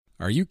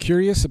Are you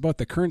curious about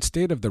the current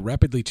state of the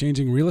rapidly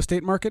changing real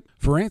estate market?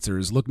 For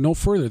answers, look no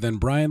further than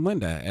Brian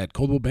Linda at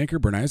Coldwell Banker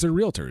Bernizer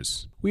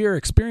Realtors. We are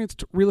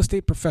experienced real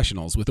estate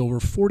professionals with over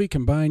 40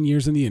 combined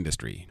years in the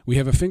industry. We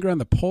have a finger on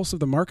the pulse of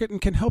the market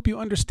and can help you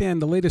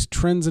understand the latest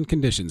trends and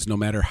conditions no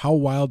matter how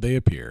wild they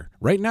appear.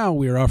 Right now,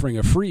 we are offering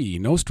a free,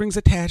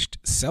 no-strings-attached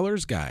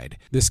seller's guide.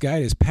 This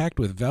guide is packed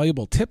with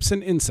valuable tips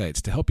and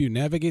insights to help you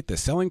navigate the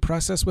selling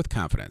process with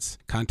confidence.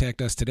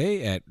 Contact us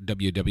today at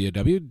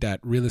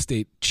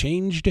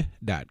www.realestatechanged.com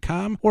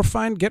or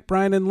find Get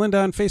Brian and Linda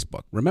on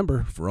Facebook.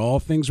 Remember, for all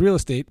things real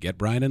estate, get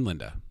Brian and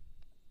Linda.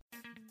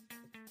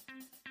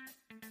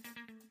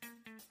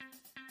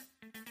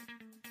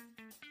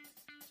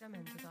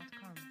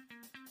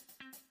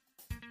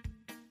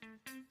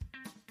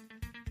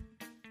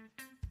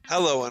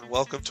 Hello and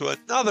welcome to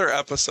another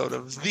episode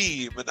of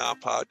the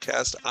Menom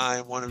podcast.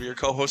 I'm one of your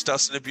co-hosts,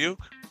 Dustyn and Becca,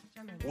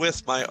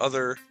 with my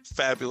other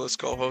fabulous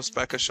co-host,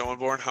 Becca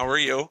Schoenborn. How are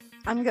you?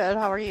 I'm good.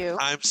 How are you?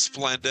 I'm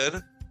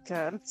splendid.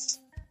 Good.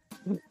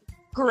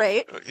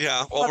 Great.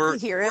 Yeah, well, Love to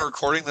hear it. we're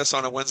recording this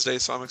on a Wednesday,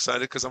 so I'm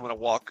excited because I'm going to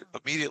walk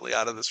immediately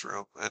out of this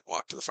room and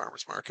walk to the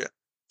farmer's market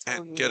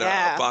and get a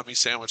banh mi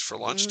sandwich for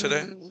lunch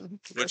today,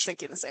 which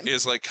thinking the same.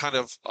 is like kind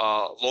of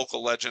a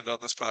local legend on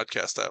this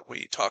podcast that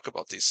we talk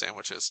about these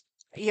sandwiches.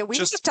 Yeah, we've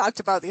just talked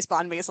about these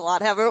banh mi's a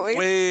lot, haven't we?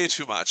 Way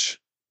too much.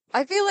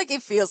 I feel like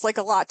it feels like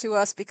a lot to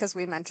us because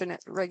we mention it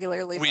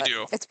regularly. We but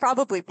do. It's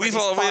probably pretty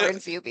far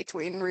and few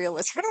between,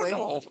 realistically. I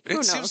don't know.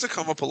 It seems to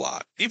come up a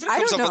lot. Even I it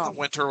comes don't up in know. the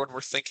winter when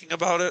we're thinking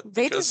about it.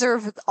 They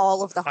deserve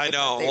all of the I hype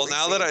know. that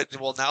they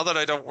Now that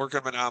I don't work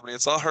in Menominee,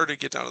 it's a lot harder to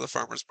get down to the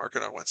farmer's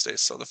market on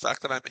Wednesdays. So the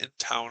fact that I'm in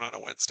town on a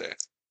Wednesday,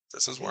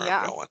 this is where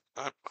I'm going.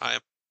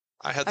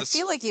 I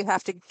feel like you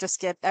have to just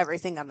get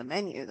everything on the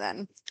menu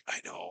then. I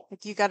know.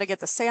 Like you got to get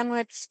the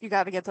sandwich, you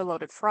got to get the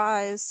loaded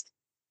fries.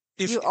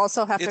 You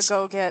also have to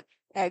go get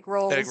egg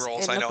rolls. Egg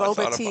rolls, and I know.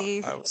 the boba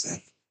tea. I was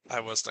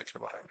thinking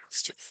about it.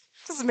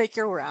 Just make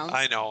your rounds.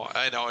 I know.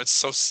 It's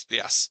so,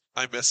 yes,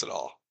 I miss it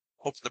all.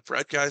 Hope the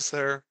bread guy's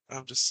there.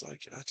 I'm just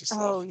like,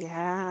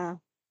 Yeah.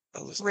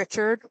 love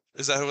Richard.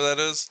 Is that who that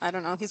is? I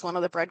don't know. He's one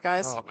of the bread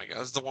guys. Oh my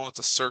god, it's the one with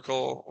the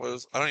circle.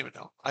 I don't even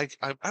know. I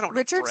don't know.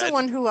 Richard's bread. the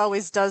one who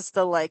always does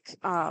the like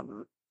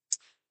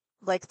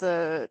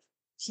the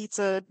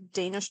pizza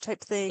Danish type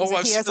things. Oh,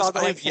 I've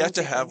yet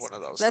to have one of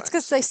those. That's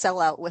because they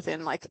sell out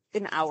within like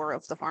an hour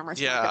of the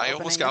farmer's market. I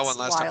almost got one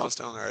last time I wild. was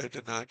down there. I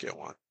did not get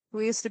one.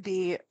 We used to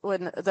be,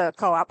 when the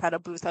co-op had a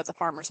booth at the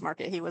farmer's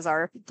market, he was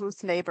our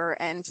booth neighbor,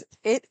 and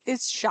it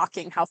is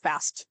shocking how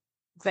fast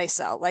they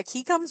sell. Like,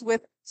 he comes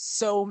with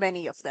so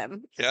many of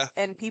them. Yeah.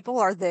 And people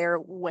are there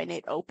when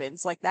it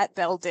opens. Like, that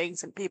bell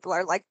dings, and people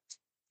are like,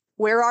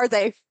 where are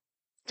they?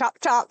 Chop,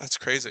 chop. That's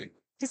crazy.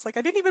 He's like,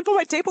 I didn't even put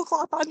my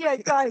tablecloth on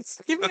yet,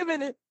 guys. Give me a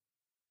minute.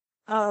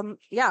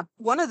 Yeah,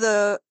 one of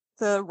the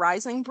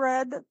Rising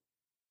Bread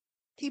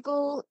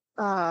people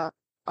are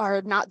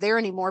not there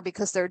anymore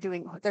because they're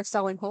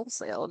selling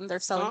wholesale, and they're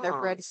selling their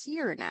bread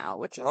here now,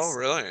 which is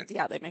really?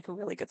 Yeah, they make a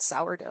really good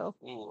sourdough.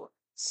 Ooh.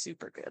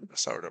 Super good.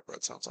 Sourdough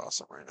bread sounds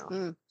awesome right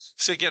now.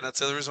 See, again, that's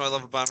the other reason why I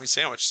love a banh mi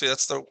sandwich. See, I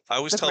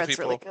always tell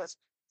people really good.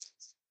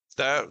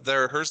 that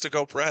their hers to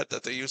go bread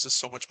that they use is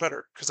so much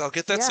better because I'll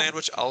get that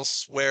sandwich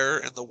elsewhere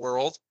in the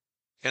world,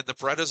 and the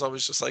bread is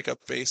always just like a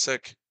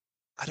basic.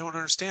 I don't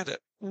understand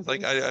it.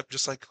 Like I'm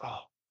just like,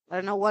 oh. I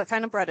don't know what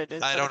kind of bread it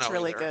is. I don't know. It's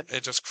really either. good.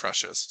 It just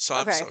crushes. So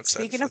I'm so excited.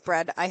 Speaking of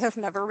bread, I have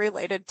never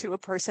related to a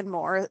person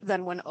more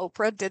than when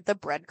Oprah did the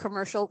bread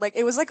commercial. Like,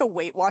 it was like a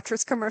Weight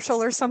Watchers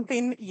commercial or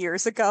something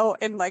years ago,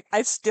 and like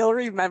I still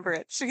remember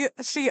it. She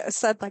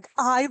said like,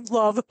 I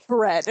love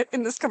bread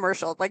in this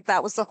commercial. Like,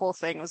 that was the whole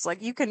thing. It was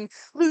like, you can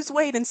lose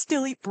weight and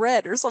still eat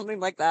bread or something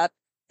like that.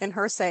 And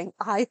her saying,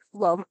 I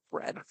love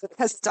bread,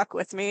 has stuck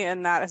with me,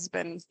 and that has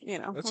been,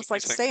 it's like,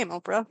 same,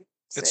 Oprah.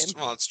 Same.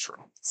 It's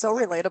true. So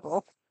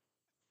relatable.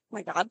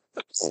 My God.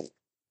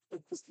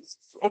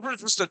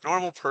 Oprah's just a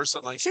normal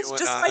person like She's you and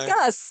just I. like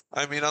us.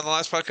 I mean, on the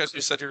last podcast, you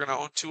said you're going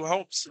to own 2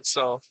 homes.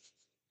 So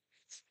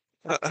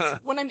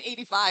when I'm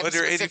 85, when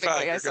you're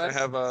 85,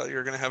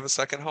 you're gonna have a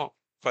second home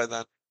by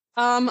then.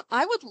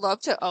 I would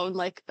love to own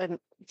like a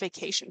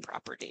vacation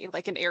property,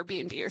 like an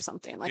Airbnb or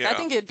something. Like, I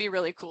think it'd be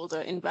really cool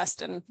to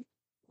invest in.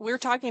 We were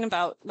talking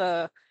about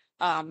the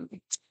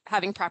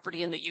having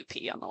property in the UP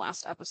on the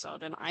last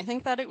episode, and I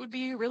think that it would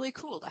be really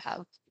cool to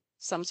have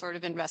some sort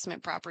of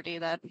investment property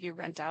that you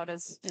rent out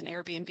as an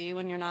Airbnb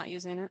when you're not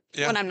using it.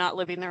 Yeah. When I'm not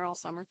living there all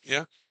summer.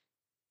 Yeah.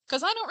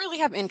 Because I don't really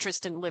have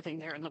interest in living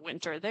there in the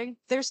winter.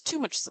 There's too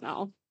much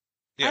snow.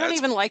 Yeah, I don't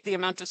even like the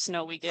amount of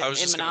snow we get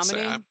in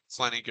Menominee. I'm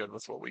plenty good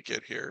with what we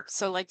get here.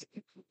 So like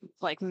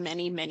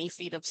many, many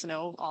feet of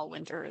snow all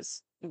winter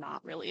is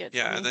not really it.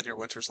 Yeah, and then your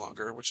winter's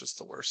longer, which is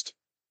the worst.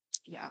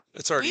 Yeah.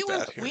 It's already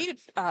bad here. We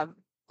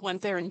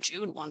went there in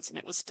June once, and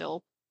it was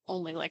still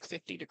only like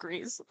 50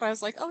 degrees. I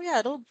was like, oh yeah,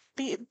 it'll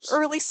be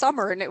early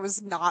summer, and it was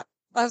not.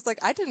 I was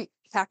like, I didn't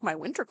pack my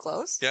winter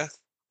clothes. Yeah.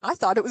 I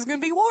thought it was going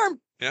to be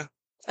warm. Yeah.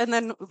 And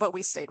then, but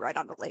we stayed right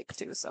on the lake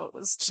too, so it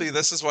was. See,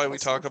 this is why we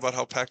talk about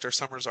how packed our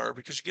summers are,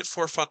 because you get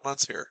 4 fun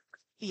months here.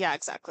 Yeah,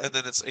 exactly. And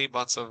then it's 8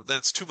 months then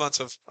it's 2 months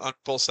of on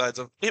both sides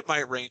of it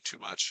might rain too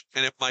much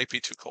and it might be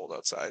too cold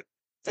outside.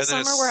 This And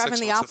then summer it's we're 6 having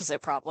the months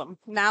opposite problem.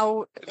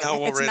 Now now it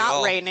won't it's rain at not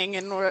all. raining,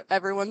 and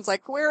everyone's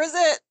like, "Where is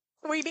it?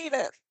 We need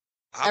it."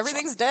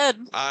 Everything's dead.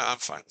 I'm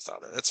fine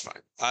without it. It's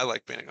fine. I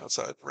like being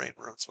outside. Rain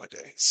ruins my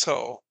day.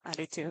 So I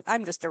do too.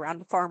 I'm just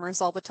around farmers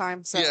all the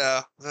time, so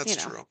yeah, that's you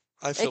know, true.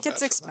 I feel it gets bad for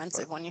them,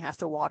 expensive but when you have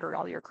to water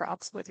all your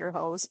crops with your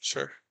hose.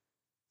 sure.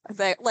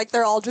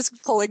 They're all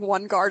just pulling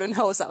one garden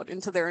hose out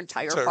into their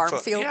entire Sorry, farm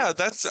but field. yeah,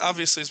 that's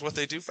obviously is what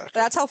they do back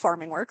That's then. how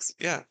farming works.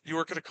 Yeah, you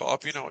work at a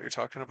co-op, you know what you're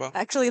talking about.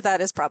 Actually,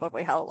 that is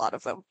probably how a lot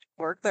of them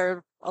work.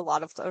 A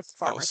lot of the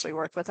farmers so- we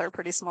work with are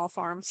pretty small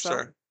farms. So,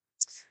 Sure.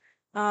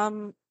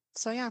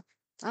 so yeah,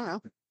 I don't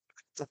know.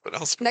 What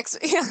else?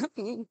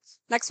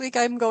 Next week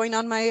I'm going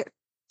on my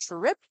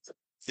trip.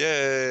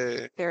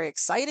 Yay. Very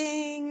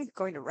exciting.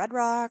 Going to Red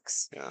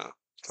Rocks. Yeah.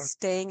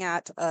 Staying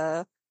at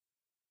a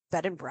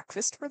bed and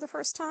breakfast for the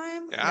first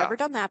time. Yeah. Never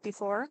done that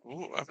before.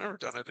 Ooh, I've never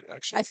done it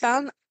actually. I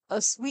found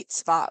a sweet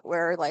spot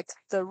where like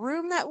the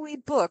room that we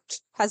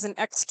booked has an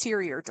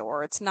exterior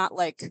door. It's not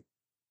like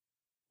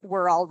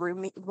we're all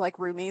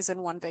roomies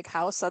in one big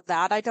house. So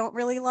that I don't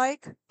really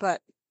like,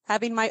 but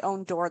having my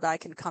own door that I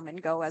can come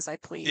and go as I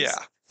please. Yeah.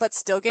 But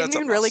still That's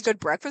getting a a really must. good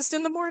breakfast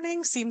in the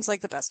morning seems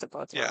like the best of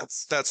both Yeah,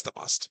 worlds. that's the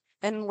must.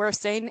 And we're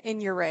staying in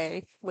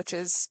Ouray, which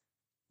is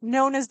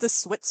known as the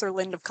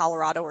Switzerland of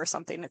Colorado or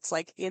something. It's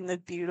like in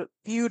the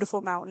beautiful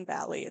mountain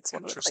valley. It's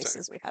one of the Interesting.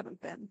 places we haven't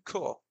been.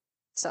 Cool.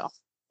 So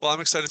Well, I'm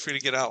excited for you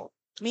to get out.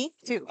 me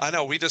too. I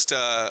know we just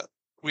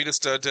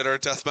did our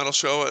death metal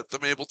show at the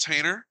Mabel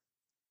Tainer,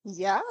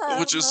 Yeah.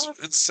 which is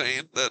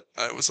insane that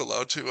I was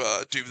allowed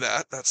to do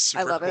that. That's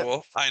super love it.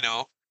 cool. I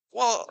know.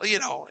 Well, you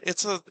know,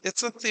 it's a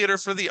theater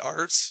for the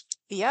arts,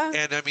 Yeah.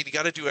 and I mean, you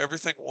got to do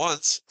everything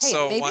once. Hey,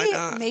 so maybe why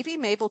not? maybe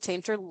Mabel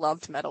Tainter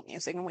loved metal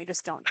music and we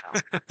just don't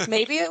know.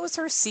 Maybe it was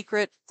her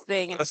secret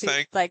thing and A she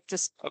thing? like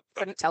just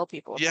couldn't tell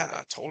people about Yeah,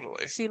 it.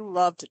 totally. She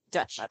loved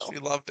death metal. She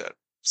loved it.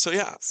 So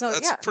yeah, So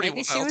that's yeah, pretty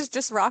maybe wild. she was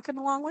just rocking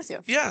along with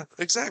you. Yeah,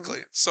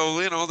 exactly.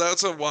 So, you know,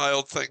 that's a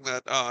wild thing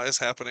that is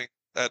happening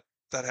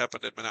that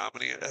happened in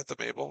Menominee at the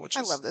Mabel, which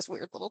I is love this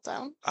weird little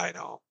town. I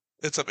know.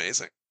 It's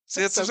amazing. See,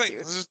 It's it's the so thing.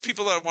 cute. There's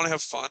people that want to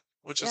have fun,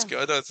 which is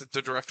Yeah. good.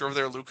 The director over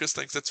there, Lucas,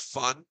 thinks it's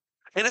fun.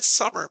 And it's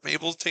summer.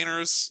 Mabel Tainer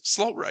is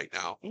slow right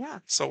now. Yeah.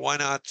 So why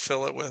not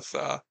fill it with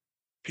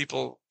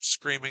people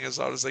screaming as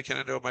loud as they can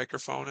into a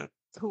microphone? And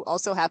Who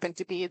also happen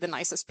to be the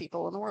nicest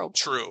people in the world,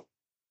 true.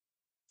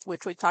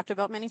 which we've talked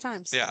about many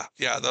times. Yeah,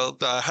 yeah.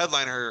 The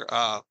headliner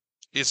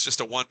is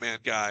just a one-man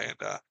guy,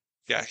 and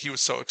yeah, he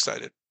was so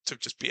excited to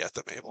just be at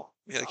the Mabel.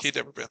 Yeah, like he'd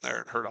never been there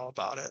and heard all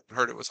about it, and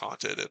heard it was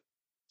haunted, and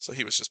so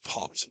he was just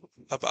pumped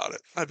about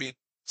it. I mean,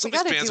 some of these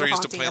gotta bands do are a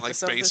used to haunting playing like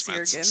episode this year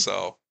basements, again.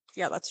 so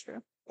Yeah, that's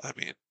true. I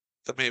mean,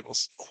 the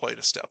Mabel's quite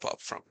a step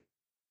up from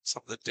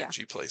some of the Yeah.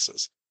 dingy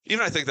places.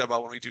 Even I think that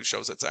about when we do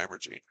shows at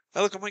Zymergy.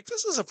 I'm like,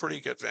 this is a pretty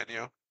good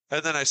venue.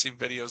 And then I see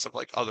videos of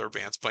like other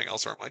bands playing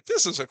elsewhere. I'm like,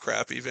 this is a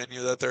crappy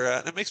venue that they're at,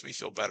 and it makes me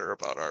feel better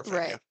about our venue.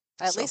 Right.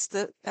 At So- least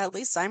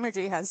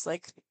Zymergy has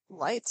like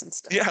lights and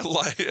stuff. Yeah,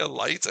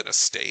 lights and a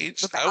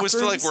stage. The I always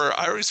feel like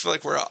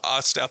bathrooms. we're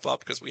a step up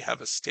because we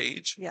have a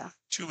stage. Yeah.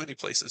 Too many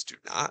places do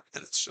not,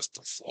 and it's just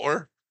the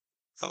floor.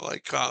 I'm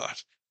like, God.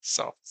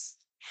 So,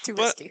 Too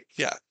but risky.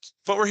 yeah,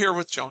 but we're here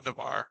with Joan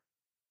Navarre.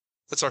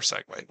 That's our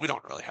segue. We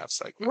don't really have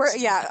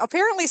segues.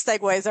 Apparently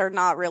segues are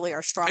not really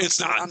our strong It's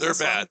suit not. on They're this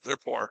one. bad. They're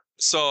poor.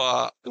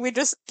 So, We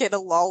just get a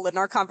lull in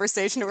our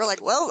conversation and we're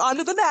like, well, on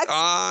to the next.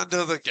 on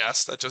to the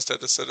guest that just had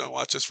to sit and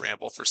watch us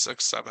ramble for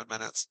 6-7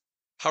 minutes.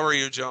 How are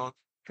you, Joan?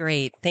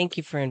 Great. Thank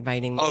you for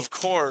inviting me. Of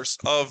course,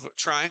 of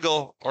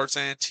Triangle Arts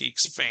and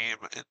Antiques fame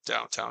in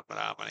downtown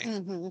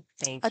Menominee. Hmm.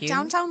 Thank A you.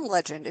 downtown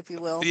legend, if you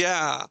will.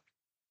 Yeah,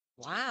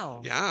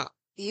 Wow. yeah.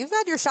 You've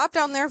had your shop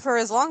down there for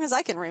as long as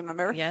I can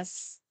remember.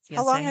 Yes.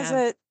 How long I has have.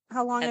 it?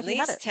 How long At have you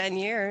had least it? 10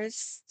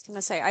 years. I was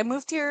gonna say I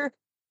moved here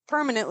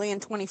permanently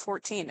in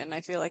 2014, and I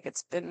feel like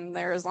it's been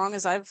there as long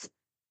as I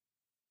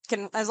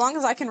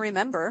can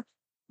remember.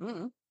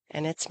 Mm.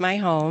 And it's my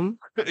home.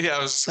 Yeah,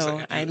 I was just So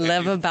saying, I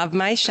live above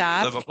my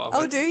shop. live above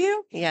Oh, it. do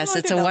you? Yes, Oh, I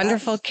it's didn't a know that.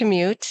 wonderful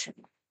commute.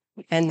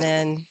 And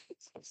then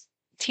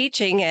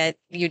teaching at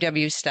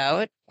UW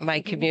Stout,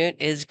 my Mhm. commute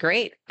is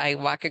great. I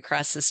walk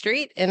across the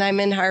street and I'm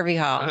in Harvey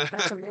Hall.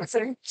 That's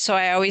amazing. So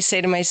I always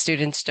say to my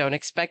students, don't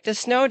expect a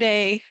snow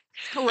day.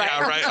 Right.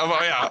 Yeah, right. Oh,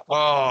 yeah.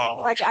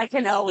 Oh, Like I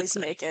can always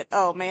make it.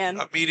 Oh man.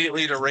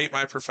 immediately to rate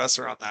my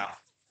professor on that.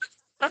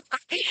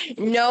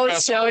 No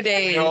Yes. snow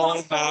days. No,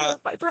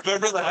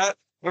 remember that?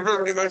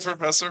 Remember rating my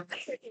professor?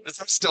 Is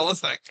that still a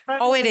thing?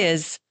 Oh, it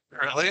is.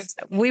 Really?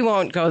 We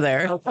won't go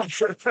there.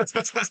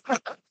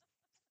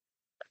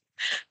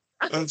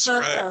 That's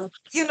right.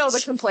 You know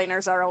the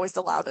complainers are always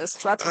the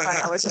loudest. That's what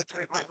I always just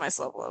remind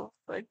myself of.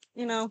 Like,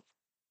 oh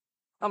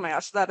my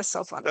gosh, that is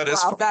so funny. That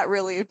is wow,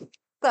 funny.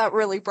 that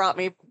really brought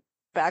me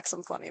back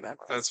some funny memories.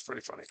 That's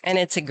pretty funny. And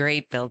it's a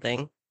great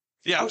building.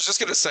 Yeah, I was just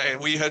gonna say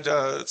we had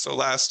so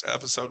last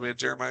episode we had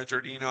Jeremiah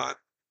Jardine on,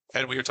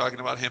 And we were talking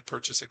about him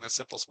purchasing the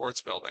Simple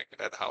Sports building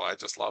and how I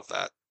just love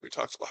that. We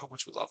talked about how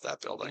much we love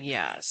that building.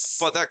 Yes.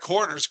 But that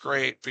corner's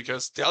great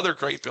because the other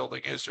great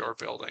building is your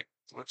building,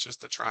 which is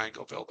the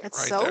Triangle building It's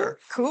right so there.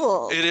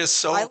 cool. It is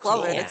so I cool.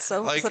 love it. Yeah. It's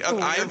so Like such a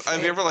weird I've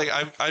shape. ever like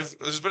I've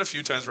there's been a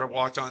few times where I've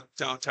walked on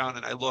downtown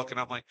and I look and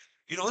I'm like,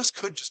 this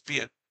could just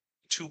be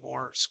two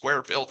more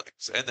square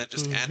buildings and then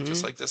just end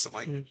just like this. I'm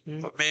like,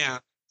 but man,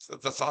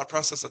 the thought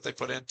process that they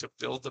put in to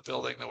build the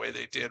building the way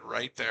they did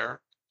right there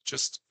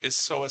just is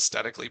so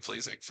aesthetically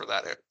pleasing for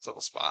that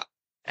little spot.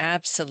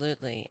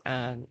 Absolutely.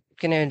 Going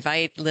to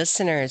invite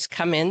listeners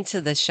come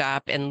into the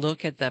shop and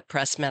look at the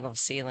pressed metal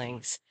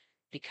ceilings,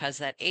 because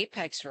that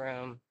apex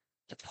room,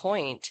 the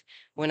point,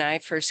 when I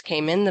first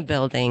came in the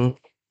building,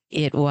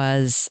 it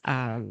was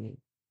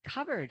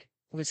covered.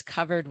 It was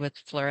covered with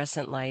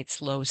fluorescent lights,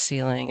 low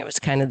ceiling. It was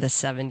kind of the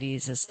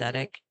 70s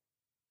aesthetic.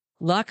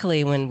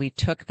 Luckily, when we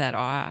took that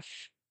off,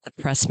 the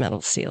pressed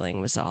metal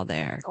ceiling was all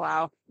there.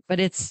 Wow. But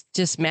it's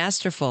just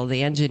masterful,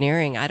 the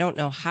engineering. I don't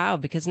know how,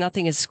 because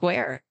nothing is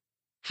square,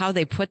 how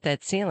they put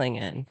that ceiling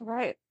in.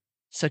 Right.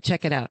 So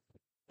check it out.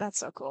 That's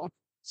so cool.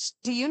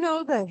 Do you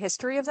know the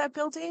history of that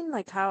building?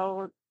 Like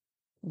how?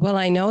 Well,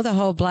 I know the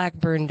whole block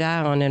burned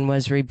down and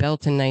was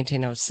rebuilt in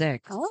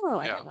 1906. Oh,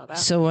 I Yeah. didn't know that.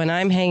 So when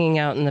I'm hanging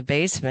out in the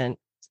basement,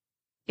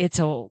 it's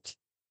old.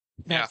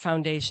 That Yeah.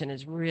 foundation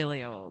is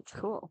really old.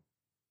 Cool.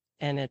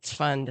 And it's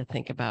fun to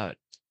think about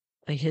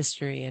the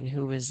history and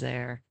who was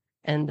there.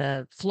 And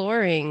the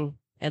flooring,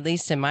 at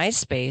least in my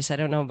space, I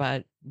don't know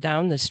about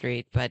down the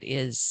street, but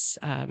it's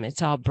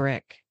all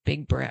brick,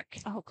 big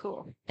brick. Oh,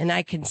 cool. And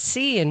I can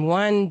see in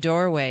one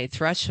doorway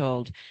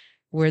threshold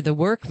where the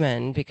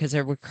workmen, because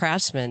there were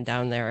craftsmen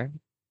down there,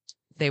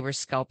 they were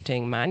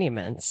sculpting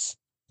monuments,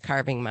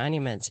 carving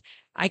monuments.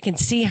 I can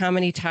see how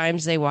many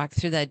times they walked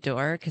through that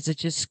door because it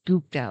just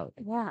scooped out.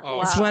 Yeah. Oh.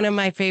 Wow. It's one of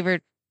my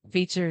favorite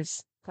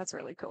features, That's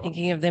really cool.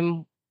 thinking of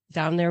them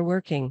down there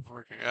working.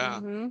 Yeah,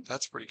 Mhm.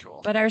 that's pretty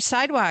cool. But our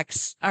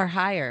sidewalks are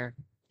higher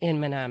in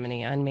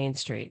Menominee on Main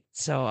Street.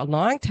 So a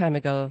long time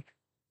ago,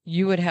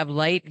 you would have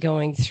light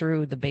going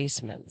through the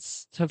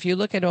basements. So if you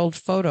look at old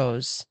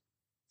photos,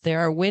 there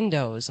are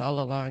windows all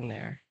along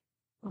there.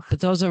 But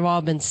those have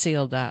all been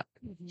sealed up.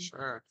 Mhm.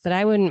 Sure. But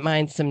I wouldn't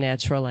mind some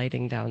natural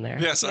lighting down there.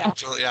 Yes, Yeah.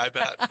 actually, I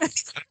bet.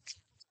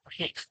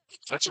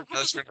 That's your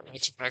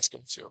next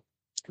one too.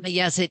 But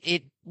yes,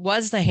 it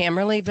was the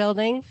Hammerly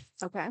building.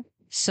 Okay.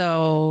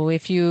 So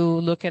if you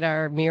look at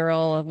our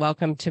mural,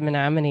 Welcome to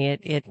Menominee,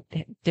 it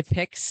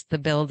depicts the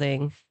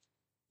building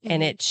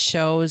and it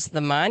shows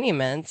the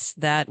monuments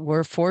that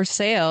were for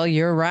sale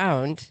year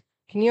round.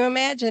 Can you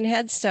imagine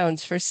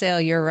headstones for sale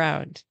year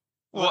round?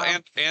 Well, Wow.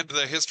 and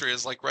the history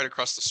is like right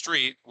across the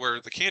street where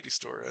the candy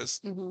store is.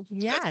 Mhm.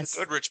 That's Yes.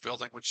 the Goodrich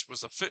building, which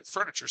was a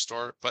furniture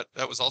store, but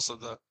that was also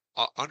the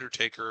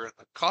undertaker and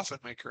the coffin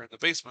maker in the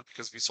basement,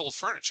 because if you sold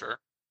furniture,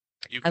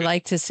 you I could.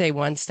 like to say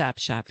one-stop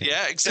shopping.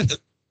 Yeah, exactly.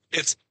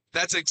 That's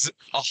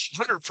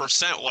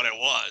 100% what it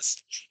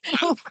was.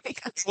 Oh my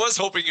God. I was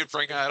hoping you'd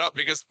bring that up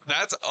because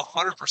that's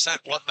 100%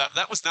 what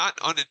that was not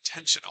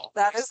unintentional.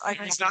 That is.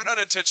 It's not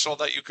unintentional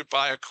that you could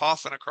buy a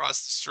coffin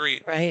across the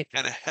street Right.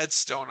 and a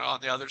headstone on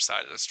the other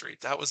side of the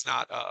street. That was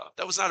not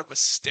a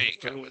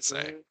mistake, I would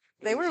say.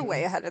 They were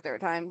way ahead of their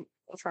time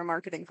for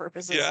marketing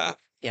purposes. Yeah,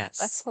 Yes.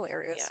 That's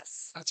hilarious.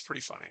 Yes. that's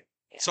pretty funny.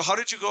 Yeah. So how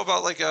did you go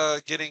about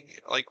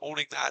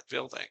owning that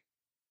building?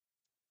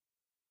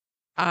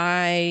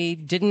 I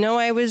didn't know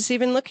I was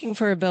even looking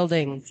for a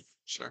building,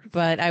 Sure.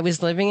 but I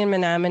was living in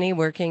Menominee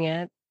working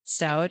at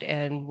Stout.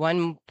 And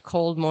one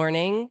cold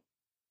morning,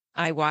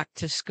 I walked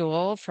to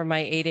school for my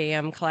 8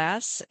 a.m.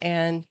 class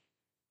and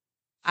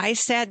I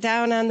sat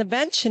down on the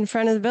bench in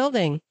front of the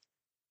building.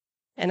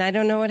 And I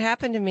don't know what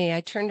happened to me.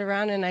 I turned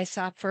around and I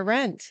saw for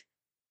rent.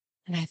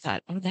 And I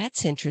thought, oh,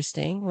 that's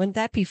interesting. Wouldn't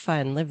that be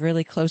fun? Live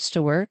really close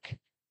to work.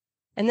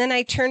 And then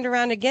I turned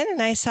around again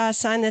and I saw a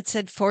sign that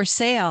said for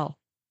sale.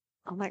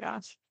 Oh my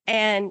gosh.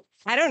 And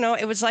I don't know,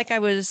 it was like I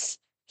was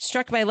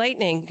struck by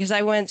lightning because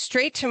I went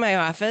straight to my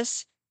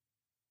office.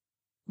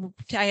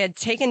 I had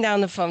taken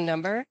down the phone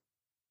number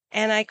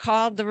and I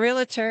called the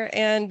realtor.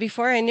 And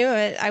before I knew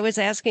it, I was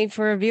asking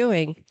for a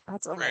viewing.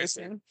 That's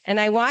amazing. And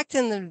I walked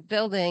in the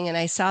building and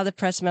I saw the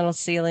pressed metal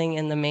ceiling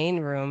in the main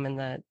room in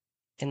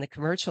the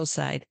commercial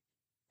side.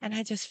 And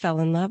I just fell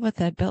in love with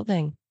that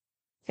building.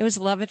 It was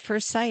love at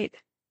first sight.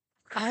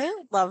 I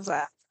love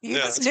that. You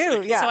Yeah, just that's pretty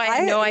knew. cool. Yeah. So I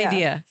had no yeah.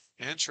 idea.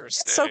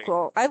 Interesting. It's so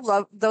cool. I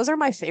love those are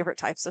my favorite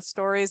types of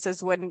stories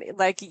is when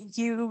like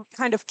you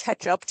kind of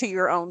catch up to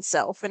your own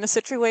self in a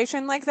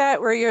situation like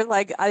that where you're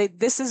like,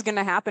 this is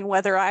gonna happen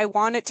whether I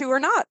want it to or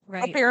not.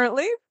 Right.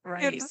 Apparently. You're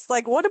Right. just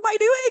like, what am I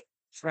doing?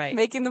 Right.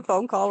 Making the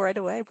phone call right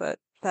away. But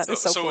that is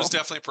so So cool. it was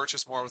definitely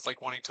purchased more with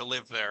like wanting to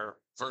live there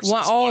versus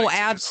Well, wanting to do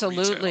the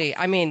absolutely.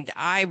 retail. I mean,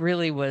 I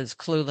really was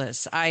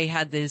clueless. I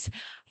had this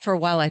for a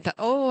while. I thought,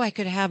 oh, I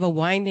could have a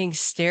winding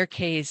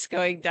staircase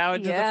going down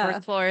to the Yeah.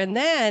 first floor. And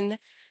then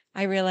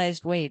I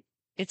realized, wait,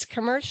 it's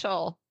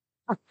commercial.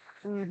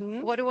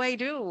 Mhm. What do I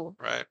do?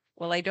 Right.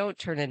 Well, I don't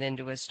turn it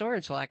into a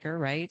storage locker,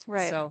 right?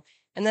 Right. So,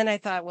 and then I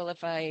thought, well,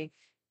 if I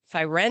if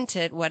I rent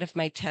it, what if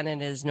my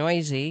tenant is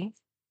noisy?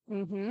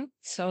 Mm-hmm.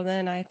 So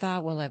then I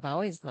thought, well, I've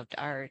always loved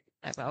art.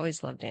 I've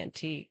always loved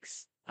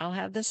antiques. I'll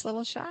have this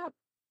little shop.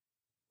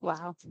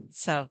 Wow.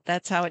 So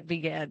that's how it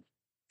began.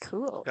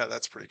 Cool. Yeah,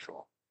 that's pretty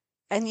cool.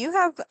 And you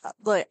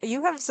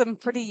have some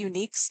pretty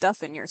unique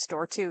stuff in your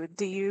store too.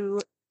 Do you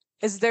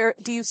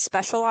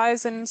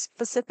specialize in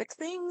specific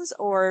things,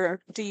 or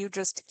do you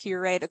just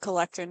curate a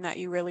collection that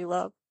you really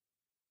love?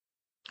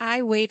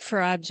 I wait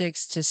for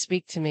objects to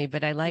speak to me,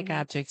 but I like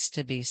Mhm. objects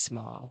to be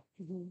small.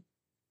 Mm-hmm.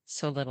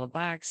 So little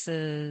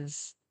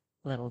boxes,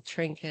 little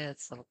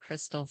trinkets, little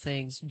crystal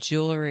things,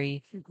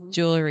 jewelry. Mm-hmm.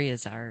 Jewelry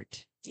is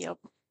art. Yep.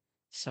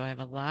 So I have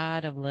a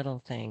lot of little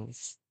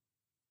things.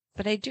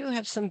 But I do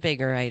have some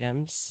bigger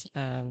items.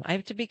 I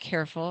have to be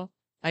careful.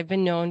 I've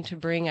been known to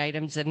bring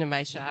items into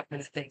my shop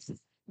and think,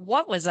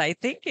 what was I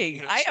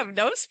thinking? I have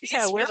no space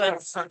Yeah, for we're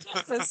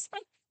this.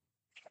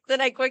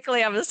 Then I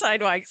quickly have a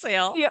sidewalk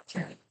sale. Yep.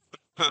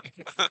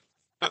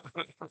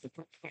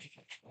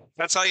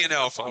 That's how you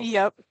know, folks.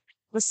 Yep.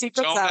 The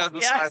secret's Joan out. had the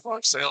Yeah.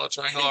 sidewalk sale at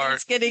Triangle Art.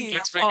 It's getting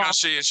It's because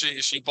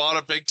she bought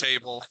a big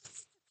table.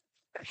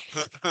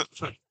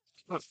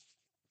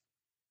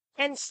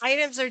 And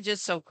items are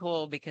just so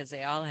cool because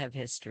they all have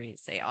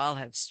histories. They all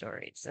have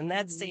stories. And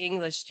that's the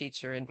English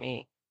teacher in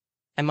me.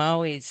 I'm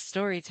always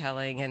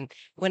storytelling. And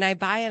when I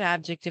buy an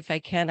object, if I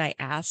can, I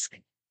ask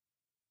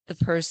the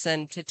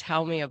person to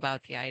tell me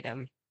about the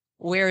item.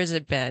 Where has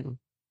it been?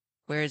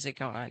 Where has it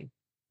gone?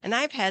 And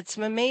I've had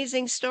some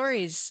amazing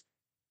stories.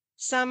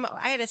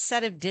 I had a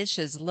set of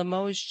dishes,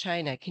 Limoges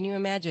china. Can you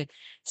imagine?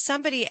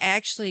 Somebody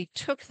actually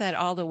took that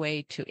all the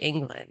way to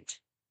England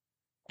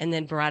and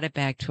then brought it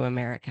back to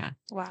America.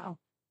 Wow.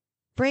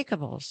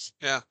 Breakables.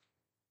 Yeah.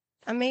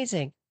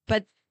 Amazing.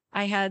 But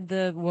I had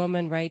the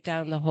woman write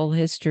down the whole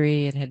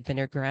history. It had been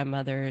her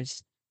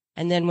grandmother's.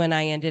 And then when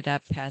I ended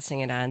up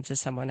passing it on to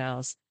someone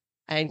else,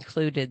 I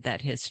included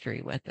that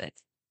history with it.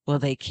 Will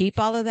they keep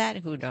all of that?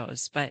 Who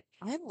knows? But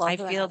I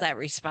feel that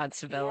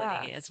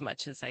responsibility Yeah. as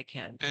much as I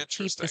can to keep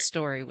Interesting. the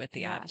story with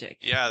the Yeah.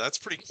 object. Yeah, that's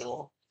pretty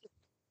cool.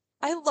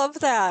 I love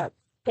that.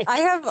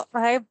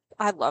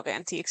 I love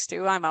antiques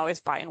too. I'm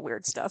always buying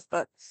weird stuff,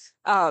 but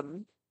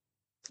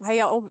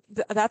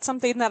that's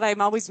something that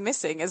I'm always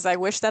missing is I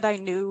wish that I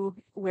knew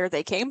where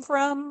they came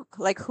from,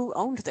 like who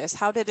owned this,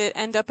 how did it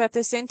end up at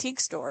this antique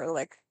store,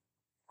 like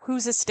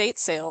whose estate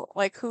sale,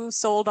 like who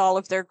sold all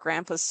of their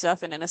grandpa's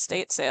stuff in an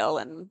estate sale,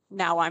 and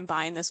now I'm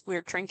buying this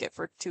weird trinket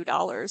for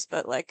 $2,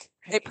 but like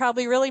it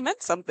probably really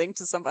meant something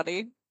to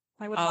somebody.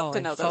 I would love to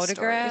and know those stories.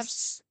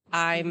 photographs.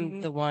 I'm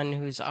Mhm. the one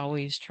who's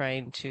always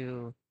trying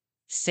to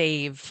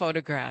save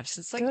photographs.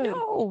 It's like, Good.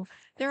 no,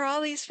 there are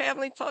all these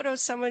family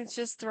photos someone's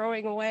just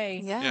throwing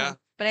away. Yeah.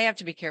 But I have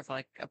to be careful.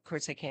 Like, of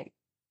course, I can't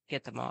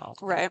get them all.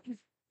 Right.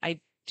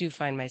 I do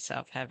find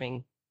myself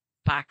having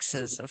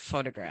boxes of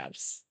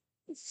photographs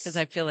because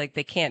I feel like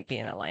they can't be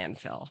in a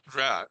landfill.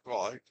 Yeah.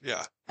 Well,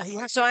 yeah.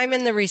 So I'm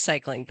in the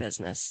recycling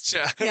business.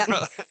 Yeah.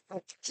 Yeah.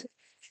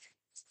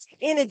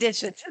 In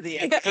addition to the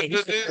It education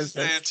is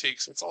business.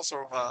 antiques. It's also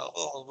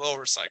a little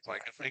recycling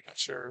and making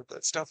sure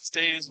that stuff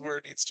stays where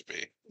it needs to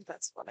be.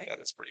 That's funny. That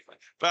is pretty funny.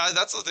 But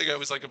that's the thing I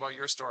always like about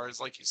your store is,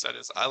 like you said,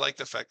 is I like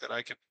the fact that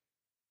I can,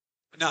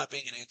 not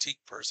being an antique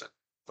person,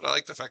 but I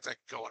like the fact that I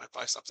can go in and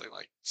buy something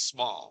like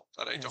small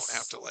that I don't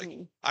have to like.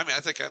 Mhm. I mean,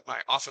 I think at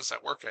my office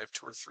at work, I have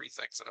 2 or 3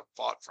 things that I've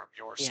bought from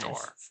your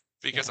store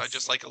because I Yes.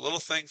 just like a little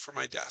thing for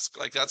my desk.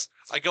 Like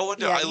I go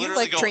into, Yeah, I you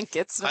literally like go,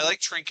 trinkets. I like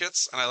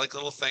trinkets and I like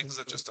little things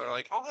that just are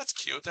like, oh, that's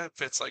cute. That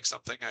fits like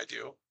something I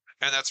do.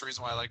 And that's the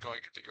reason why I like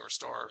going into your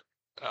store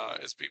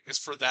is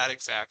for that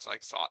exact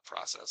like thought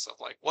process of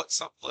like, what's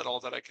something little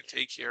that I can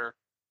take here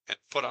and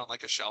put on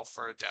like a shelf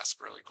or a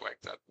desk really quick.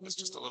 That was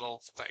just a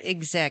little thing.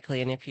 Exactly.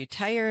 And if you're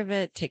tired of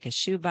it, take a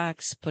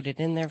shoebox, put it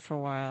in there for a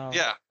while.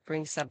 Yeah,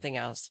 Bring something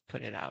else,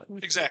 put it out.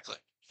 exactly.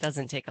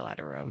 Doesn't take a lot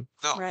of room.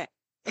 No, Right.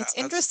 It's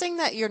that's- interesting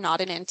that you're not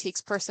an antiques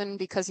person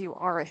because you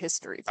are a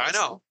history person. I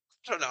know.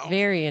 I don't know.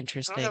 Very I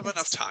interesting. don't have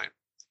enough time.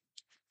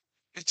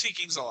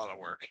 Antiquing's a lot of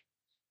work.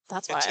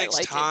 That's It why I takes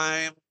like it.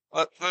 time.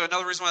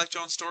 Another reason why I like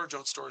Joan's store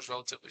is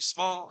relatively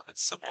small and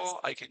simple.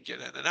 I can get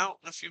in and out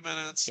in a few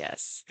minutes.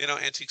 Yes. You know,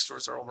 antique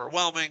stores are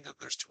overwhelming and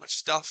there's too much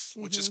stuff,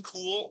 which is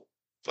cool,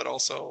 but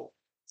also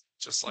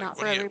just like, Not what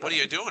for are you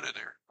everybody. doing in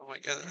there? Oh my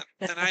God.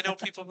 And I know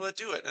people that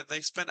do it and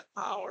they spend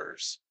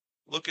hours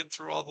looking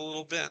through all the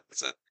little bins.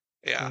 And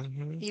yeah,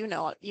 Mhm. You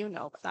know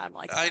that I'm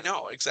like I that.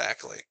 know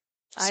exactly.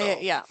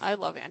 I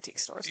love antique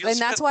stores. You'll And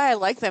that's spend- why I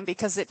like them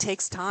because it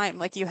takes time.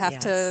 Like you have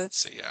to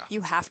So yeah,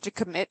 you have to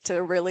commit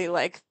to really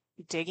like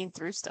digging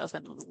through stuff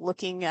and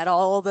looking at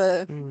all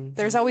the Mhm.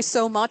 there's always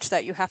so much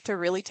that you have to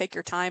really take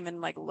your time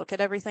and like look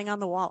at everything on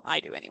the wall. I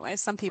do anyway.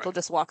 Some people Right.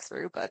 just walk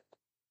through, but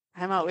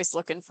I'm always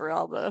looking for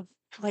all the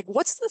like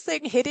what's the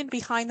thing hidden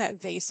behind that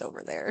vase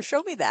over there?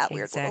 Show me that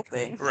weird Exactly.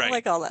 little thing. I Right.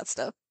 like all that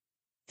stuff.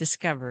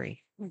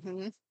 Discovery.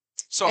 hmm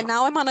so And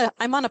now I'm on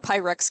a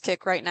Pyrex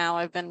kick right now.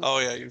 oh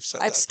yeah, you've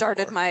said I've that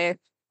started before.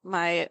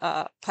 my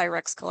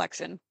Pyrex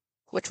collection,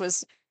 which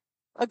was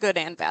a good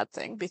and bad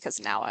thing because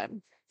now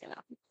I'm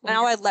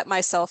now I let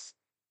myself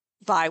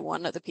buy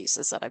one of the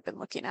pieces that I've been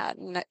looking at,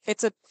 and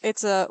it's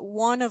a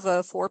one of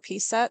a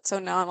 4-piece set. So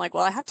now I'm like,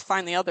 well, I have to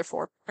find the other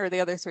 4 or the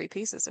other 3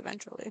 pieces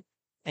eventually.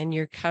 And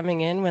you're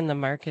coming in when the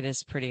market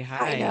is pretty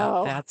high. I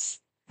know. That's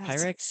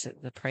Pyrex.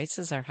 The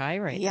prices are high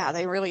right now. Yeah,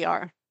 they really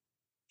are.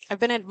 I've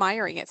been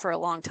admiring it for a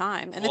long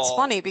time, and it's Well,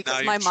 funny now because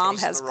you've my mom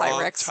chosen has the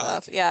wrong Pyrex time.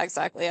 stuff. Yeah,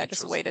 exactly. I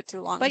just chosen- waited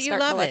too long But to you start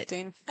love it.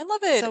 collecting. I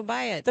love it. So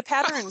buy it. The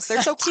patterns,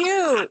 they're so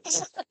cute.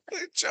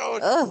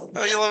 Joan, Ugh.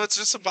 oh, you love it,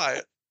 just to buy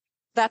it.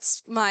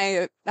 That's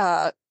my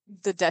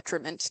the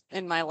detriment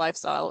in my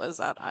lifestyle is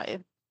that I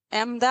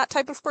am that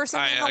type of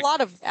person in a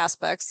lot of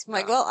aspects. I'm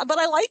like, well, but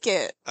I like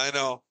it. I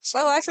know.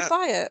 So I should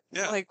buy it.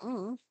 Yeah. Like,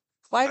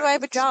 why do I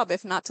have a job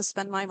if not to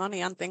spend my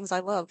money on things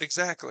I love?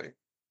 Exactly.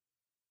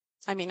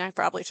 I mean, I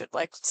probably should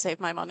like save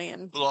my money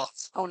and Ugh.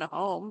 own a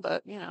home,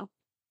 but you know.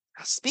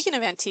 Speaking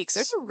of antiques,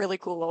 there's a really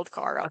cool old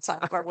car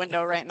outside of our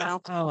window right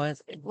now. Oh,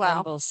 it's a Wow.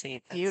 rumble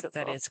seat. Beautiful.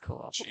 That is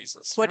cool.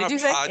 Jesus. What We're did a you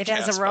say? It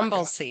has podcast, a rumble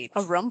Becca. seat.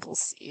 A rumble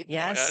seat.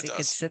 Yes, yeah, it you could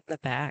does. sit in the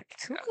back.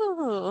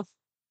 Cool.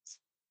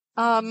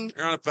 You're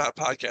on a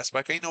podcast,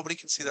 Becca. Ain't nobody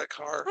can see that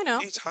car. I know.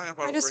 What are you talking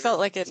about I just over felt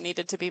here? like it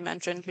needed to be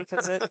mentioned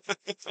because it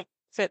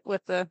fit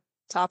with the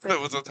topic.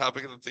 That was the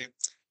topic of the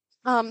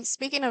theme.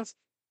 Speaking of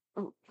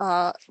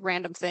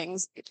random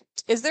things,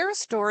 is there a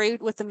story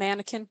with the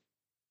mannequin?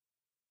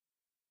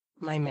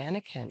 My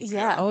mannequin.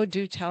 Yeah. Oh,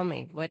 do tell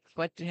me. What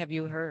have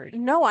you heard?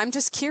 No, I'm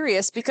just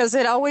curious because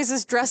it always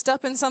is dressed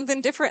up in something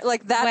different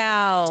like that.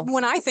 Well,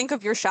 When I think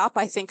of your shop,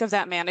 I think of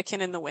that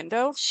mannequin in the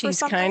window for she's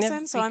some kind of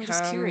reason, so I'm just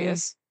become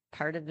curious.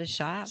 part of the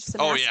shop. She's a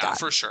Oh yeah, mascot.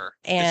 for sure.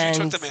 And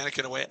if you took the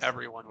mannequin away,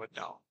 everyone would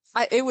know.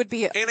 It would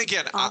be And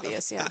again,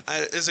 obvious, yeah.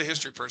 as a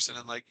history person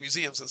and like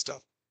museums and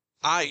stuff,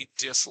 I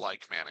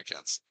dislike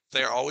mannequins.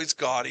 They're always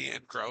gaudy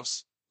and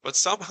gross, but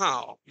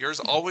somehow yours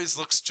always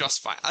looks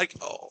just fine. Like,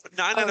 9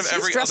 out of she's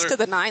every dressed other. to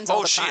the nines all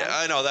Oh, the time.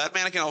 I know that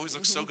mannequin always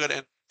looks so good,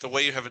 and the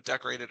way you have it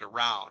decorated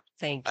around.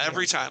 Thank you.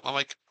 Every time, I'm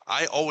like,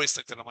 I always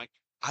think that I'm like,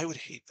 I would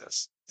hate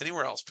this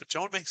anywhere else, but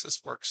Joan makes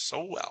this work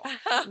so well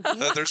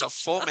that there's a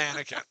full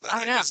mannequin that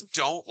I know. just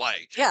don't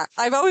like. Yeah,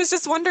 I've always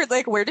just wondered,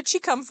 like, where did she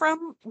come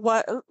from?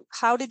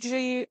 How'd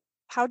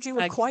you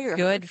acquire A her?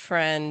 good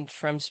friend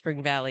from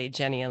Spring Valley,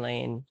 Jenny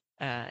Elaine,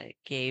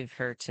 gave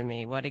her to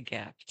me. What a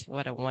gift.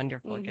 What a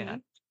wonderful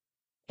gift.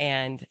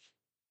 And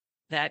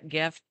that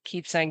gift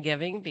keeps on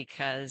giving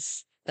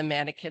because the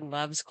mannequin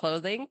loves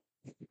clothing.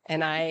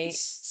 And I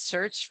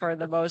search for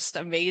the most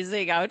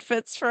amazing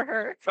outfits for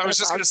her. I was That's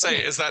just going to say,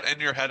 awesome. is that in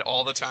your head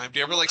all the time? Do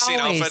you ever like see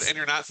an Always. outfit and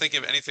you're not thinking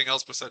of anything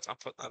else besides I'm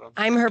putting that on?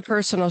 I'm her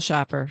personal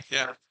shopper.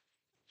 Yeah.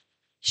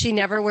 She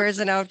never wears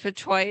an outfit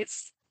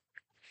twice.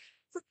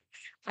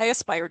 I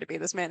aspire to be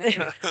this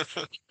mannequin.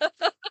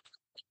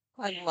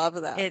 I love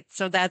that.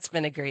 So that's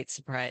been a great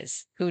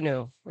surprise. Who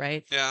knew,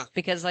 right? Yeah.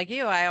 Because like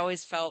you, I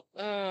always felt,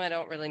 I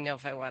don't really know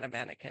if I want a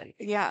mannequin.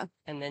 Yeah,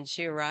 And then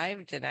she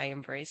arrived and I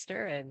embraced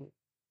her and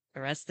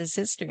the rest is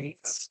history.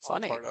 That's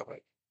funny. part of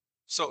it.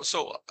 So,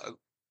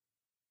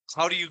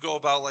 how do you go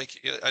about, like,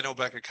 I know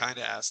Becca kind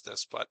of asked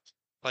this, but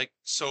like,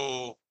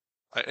 so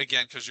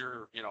again, because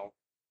you're,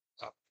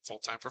 a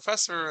full-time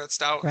professor at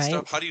Stout and Right.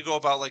 stuff, how do you go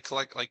about like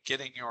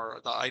getting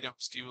the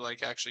items? Do you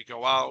like actually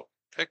go out,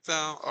 pick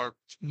them, or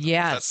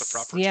Yes. that's the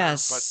proper term,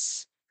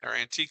 yes. or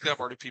antique them,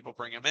 or do people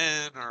bring them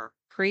in, or?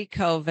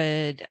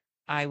 Pre-COVID,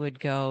 I would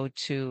go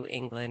to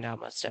England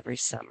almost every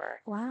summer.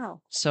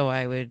 wow. So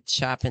I would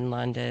shop in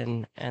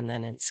London and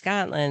then in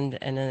Scotland.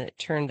 And then it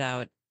turned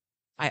out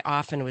I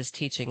often was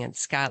teaching in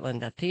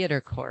Scotland a theater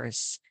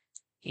course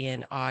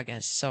in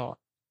August. So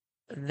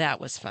that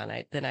was fun.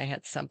 Then I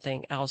had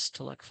something else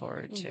to look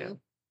forward to.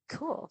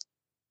 Cool.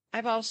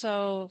 I've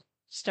also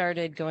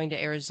started going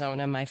to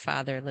Arizona. My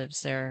father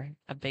lives there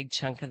a big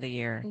chunk of the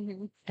year,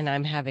 and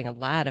I'm having a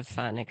lot of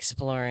fun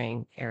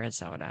exploring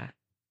Arizona.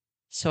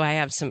 So I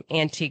have some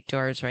antique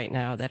doors right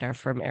now that are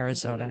from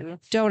Arizona.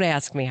 Don't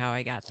ask me how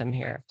I got them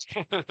here.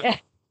 I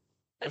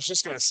was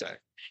just gonna say.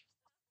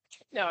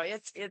 No,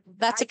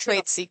 That's I a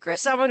trade For secret.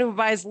 someone who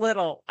buys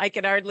little, I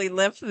can hardly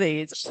lift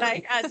these.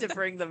 I had to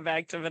bring them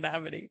back to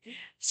Menominee.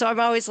 So I'm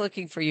always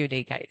looking for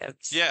unique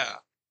items. Yeah.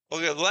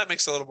 Well, that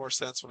makes a little more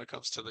sense when it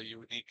comes to the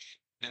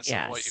uniqueness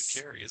of what you Yes.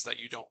 carry, is that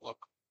you don't look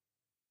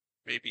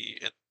maybe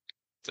in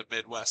the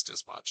Midwest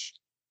as much.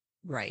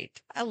 Right.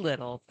 A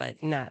little,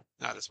 but not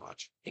Not as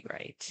much.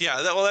 right.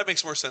 Yeah, that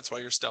makes more sense why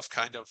your stuff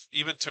kind of,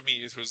 even to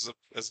me, who's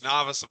as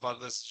novice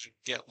about this as you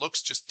get,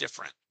 looks just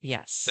different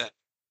Yes. than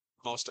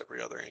most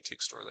every other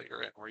antique store that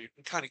you're in, where you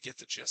can kind of get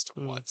the gist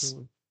of what's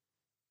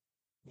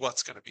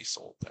going to be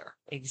sold there.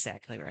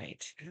 Exactly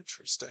right.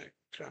 Interesting.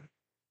 Okay.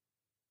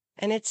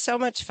 And it's so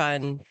much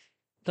fun.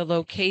 The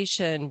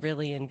location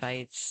really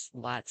invites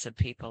lots of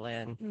people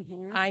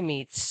in. I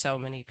meet so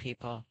many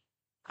people.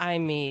 I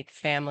meet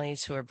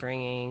families who are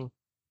bringing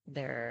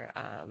their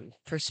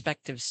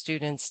prospective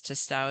students to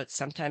Stout.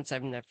 Sometimes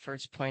I'm the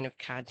first point of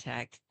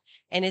contact.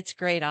 And it's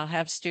great. I'll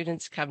have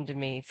students come to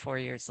me 4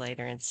 years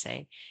later and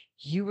say,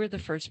 you were the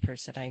first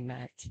person I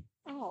met.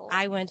 Oh,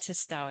 I went to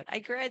Stout. I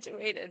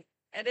graduated.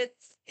 And it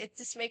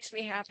just makes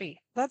me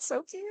happy. that's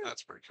so cute.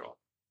 That's pretty cool.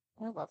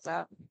 I love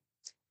that.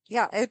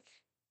 Yeah,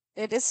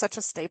 it is such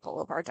a staple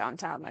of our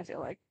downtown, I feel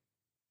like.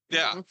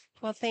 Yeah. Mhm.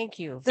 Well, thank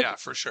you. The- Yeah,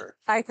 for sure.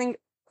 I think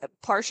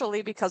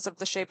partially because of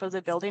the shape of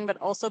the building, but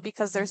also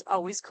because there's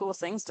always cool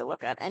things to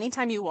look at.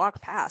 Anytime you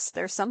walk past,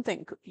 there's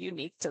something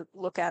unique to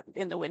look at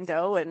in the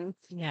window, and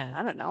Yeah.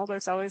 I don't know,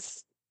 there's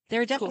always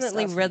There are cool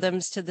definitely stuff.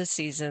 rhythms to the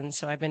season.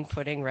 So I've been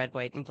putting red,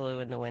 white, and blue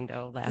in the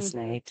window last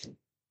Mhm. night,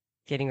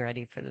 getting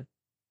ready for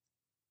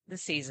the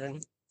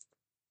season.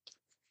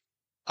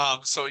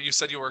 So you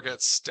said you work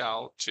at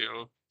Stout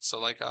too. So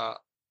like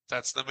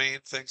that's the main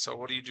thing. So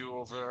what do you do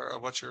over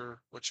what's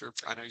your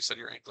I know you said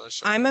you're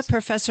English. I'm a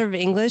professor of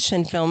English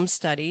and film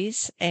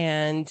studies,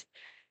 and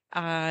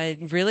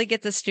really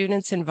get the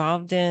students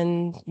involved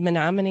in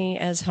Menominee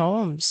as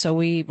home. So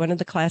one of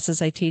the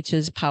classes I teach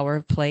is Power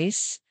of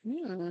Place,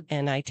 Mm.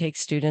 and I take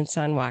students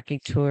on walking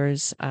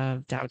tours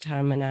of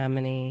downtown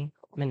Menominee.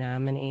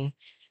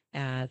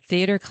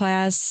 Theater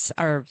class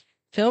or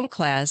film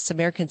class,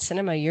 American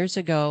cinema years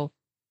ago.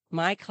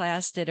 My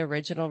class did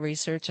original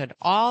research on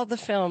all the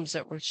films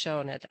that were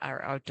shown at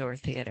our outdoor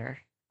theater.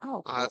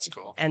 Oh, Oh, that's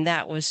cool. And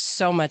that was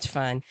so much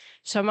fun.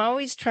 So I'm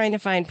always trying to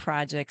find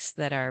projects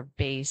that are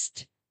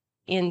based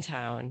in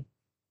town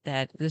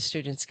that the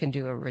students can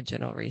do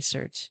original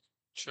research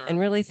Sure. and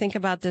really think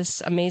about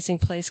this amazing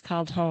place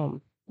called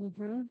home,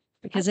 Mm-hmm.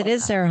 because I it love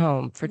is that. their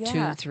home for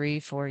Yeah. 2, 3,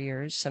 4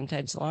 years,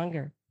 sometimes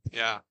longer.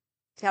 Yeah.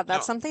 Yeah,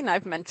 that's No. something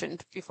I've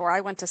mentioned before. I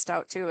went to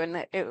Stout too,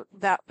 and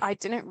that I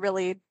didn't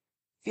really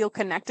feel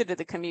connected to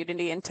the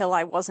community until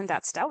I wasn't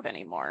at Stout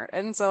anymore.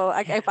 And so,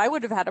 if I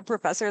would have had a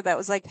professor that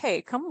was like,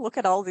 "Hey, come look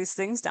at all these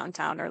things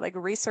downtown," or like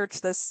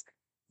research this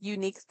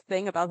unique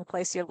thing about the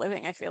place you're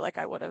living, I feel like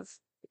I would have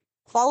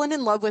fallen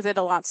in love with it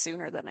a lot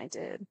sooner than I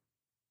did.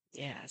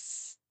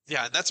 Yes.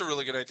 Yeah, and that's a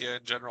really good idea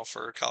in general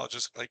for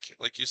colleges,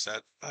 like you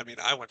said. I mean,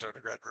 I went to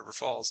undergrad in River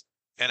Falls,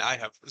 and I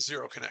have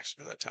zero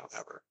connection to that town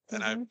ever,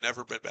 and I've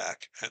never been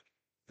back. And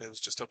it was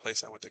just a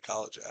place I went to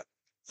college at.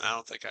 And I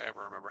don't think I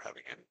ever remember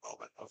having any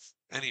moment of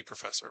any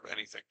professor of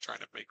anything trying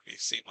to make me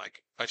seem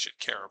like I should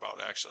care about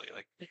actually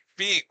like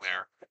being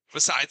there,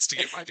 besides to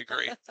get my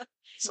degree.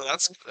 So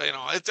that's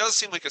it does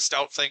seem like a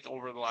Stout thing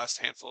over the last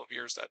handful of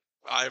years that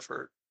I've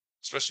heard,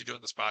 especially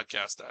doing this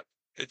podcast, that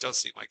it does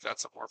seem like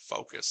that's a more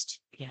focused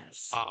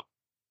Yes.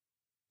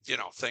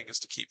 thing is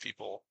to keep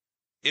people,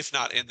 if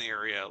not in the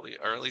area,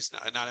 or at least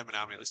not in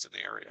Menominee, at least in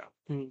the area.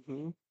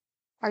 Mm-hmm.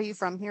 Are you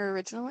from here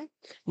originally?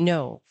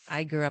 No,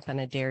 I grew up on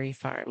a dairy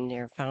farm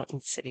near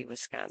Fountain City,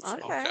 Wisconsin,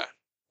 Okay. Okay.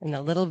 in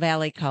a little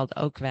valley called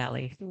Oak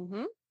Valley.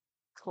 Mm-hmm.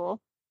 Cool.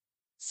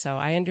 So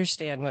I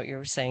understand what you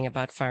were saying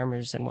about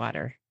farmers and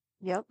water.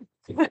 Yep.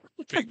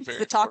 Big, very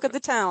The talk of important. the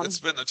town. It's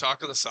been the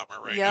talk of the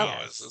summer right Yep.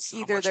 now. Is how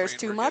Either much there's rain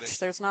too we're much, getting.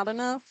 there's not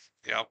enough.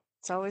 Yep.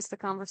 It's always the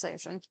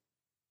conversation.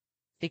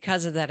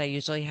 Because of that, I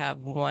usually have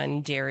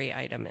one dairy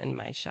item in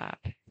my shop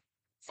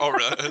Oh,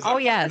 really? Oh,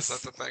 Is yes.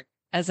 that the thing?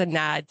 as a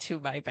nod to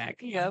my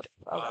background. Yep.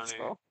 Oh, that's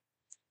Funny. cool.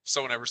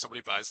 So whenever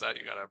somebody buys that,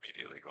 you gotta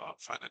immediately go out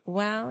and find it.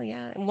 Well,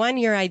 yeah. One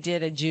year I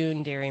did a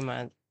June dairy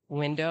month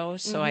window,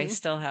 so I Mhm.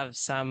 still have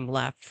some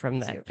left from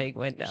that Cute. big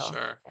window.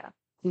 Sure.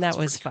 And That's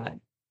that was pretty cool.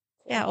 fun.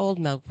 Yeah, old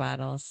milk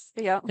bottles.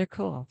 Yeah, They're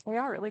cool. they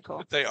are really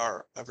cool. They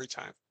are every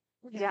time.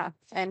 Yeah,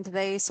 and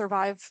they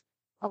survive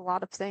a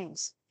lot of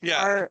things.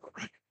 Yeah. Our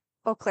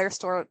Eau Claire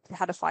store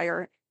had a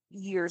fire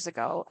years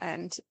ago,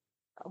 and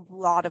a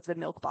lot of the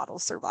milk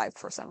bottles survived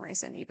for some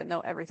reason, even though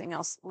everything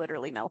else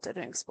literally melted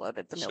and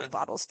exploded. The Sure. milk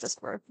bottles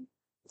just were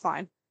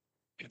fine.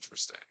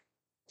 Interesting.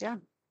 Yeah.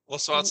 Well,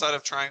 so outside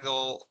of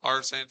Triangle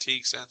Arts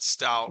Antiques and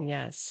Stout,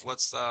 Yes.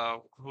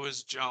 who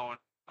is Joan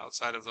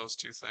outside of those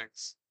two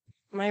things?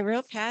 My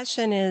real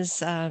passion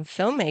is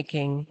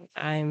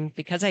filmmaking.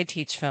 Because I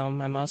teach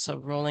film, I'm also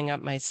rolling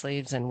up my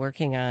sleeves and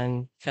working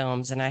on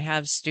films. And I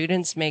have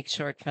students make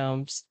short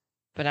films,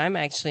 but I'm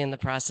actually in the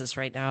process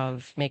right now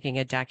of making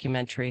a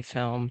documentary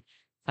film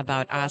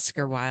about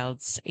Oscar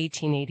Wilde's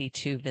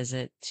 1882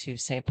 visit to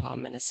St. Paul,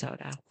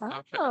 Minnesota.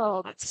 Okay.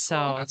 Oh, that's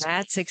So cool.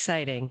 that's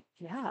exciting.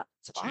 Yeah.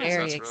 It's Jeez, fun. Very that's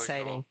really cool.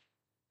 exciting.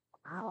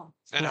 Wow.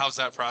 And how's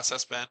that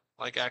process been?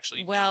 Like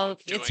actually Well,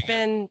 doing it's it?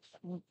 been,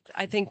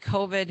 I think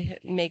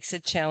COVID makes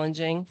it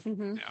challenging,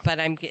 Mm-hmm. Yeah.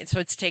 but so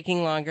it's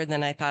taking longer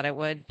than I thought it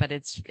would, but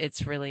it's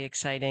really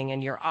exciting,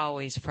 and you're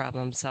always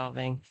problem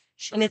solving.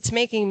 Sure. And it's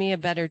making me a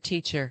better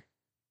teacher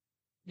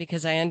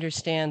because I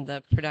understand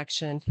the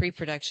production,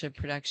 pre-production,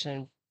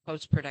 production,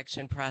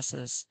 post-production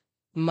process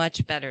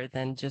much better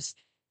than just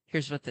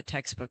here's what the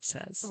textbook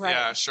says. Right.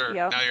 Yeah, sure.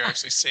 Yep. Now you're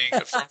actually seeing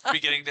it from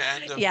beginning to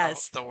end of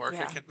Yes. the work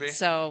Yeah. it can be.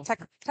 So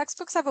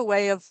Textbooks have a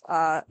way of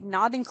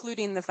not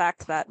including the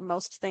fact that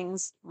most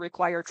things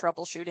require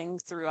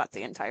troubleshooting throughout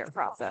the entire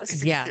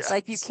process. yes.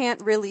 Like you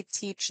can't really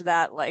teach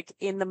that like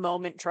in the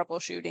moment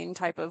troubleshooting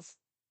type of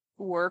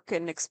work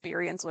and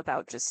experience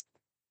without just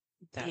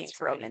being That's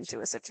thrown right. into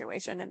a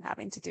situation and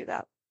having to do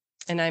that.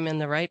 And I'm in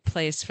the right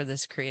place for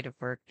this creative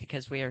work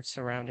because we are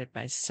surrounded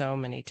by so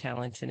many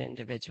talented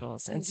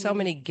individuals and so Mhm.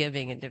 many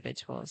giving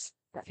individuals,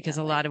 because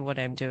a lot of what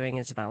I'm doing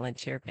is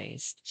volunteer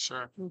based.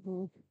 Sure.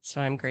 Mm-hmm.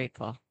 So I'm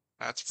grateful.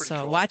 That's pretty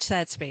So cool. watch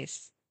that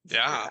space.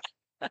 Yeah.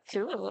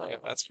 Cool. Yeah,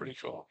 that's pretty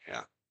cool.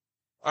 Yeah.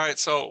 All right.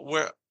 So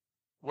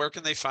where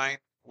can they find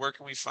where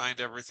can we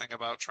find everything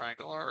about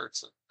Triangle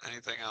Arts and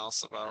anything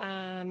else about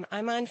I'm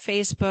on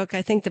Facebook.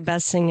 I think the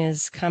best thing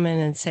is come in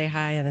and say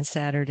hi on a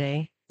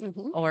Saturday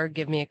Mm-hmm. or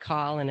give me a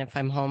call. And if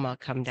I'm home, I'll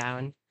come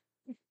down.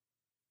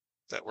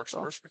 that works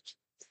Cool. perfect?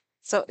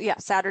 So yeah,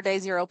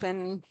 Saturdays you're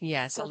open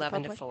Yes, to the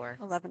 11 to public? 4.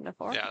 11 to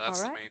 4. Yeah, that's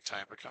All the right. main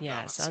time to come down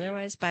and Yes, see.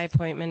 otherwise by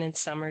appointment in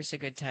summer's a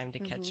good time to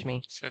catch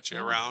me. Catch you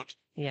Yeah. around.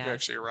 Yeah. You're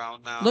actually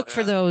around now. Look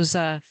for yeah. those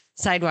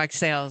sidewalk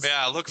sales.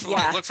 Yeah, look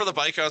for the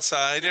bike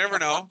outside. You never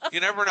know.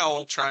 You never know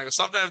with Triangle.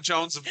 Sometimes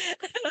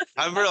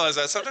I've realized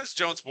that sometimes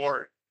Joan's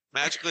bored.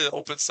 Magically, the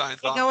open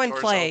signs on Go the and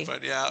doors play.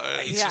 open.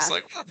 Yeah, he's Yeah. just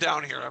like, I'm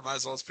down here. I might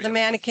as well be The in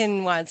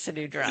mannequin wants a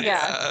new dress.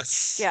 Yeah.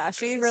 Yes. Yeah,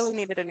 she really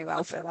needed a new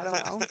outfit. I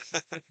don't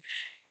know.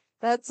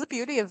 That's the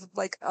beauty of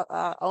like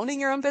owning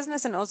your own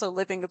business and also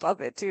living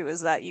above it too, is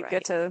that you Right.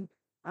 get to,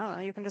 I don't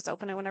know, you can just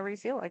open it whenever you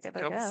feel like it,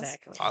 I Yep. guess.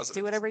 Exactly. Positive.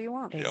 Do whatever you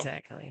want. Yep.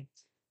 Exactly.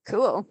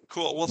 Cool.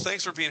 Cool. Well,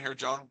 thanks for being here,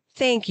 Joan.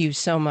 Thank you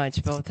so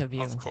much, both of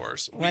you. Of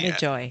course. What a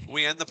joy.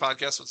 We end the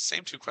podcast with the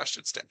same two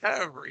questions to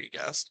every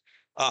guest.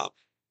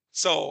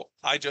 So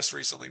I just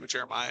recently with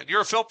Jeremiah, and you're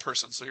a film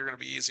person, so you're going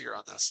to be easier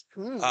on this.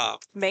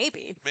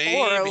 Maybe. Maybe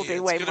Or it'll be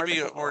it's way going to more be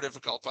difficult. more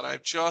difficult, but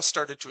I've just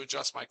started to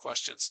adjust my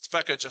questions.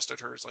 Becca adjusted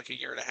hers like a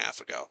year and a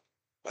half ago.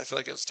 I feel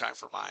like it was time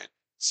for mine.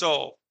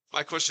 So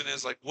my question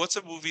is like, what's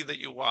a movie that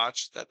you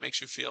watch that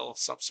makes you feel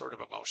some sort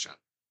of emotion,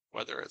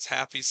 whether it's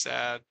happy,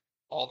 sad,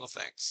 all the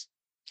things?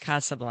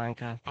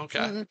 Casablanca. Okay,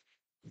 Mhm.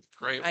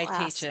 great. I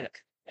one. teach it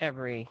Classic.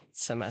 every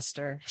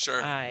semester.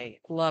 Sure. I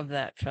love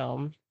that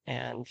film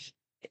and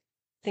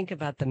think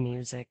about the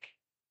music.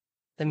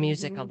 The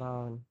music Mhm.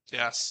 alone.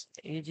 Yes.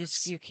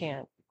 You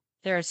can't.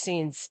 There are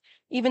scenes,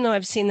 even though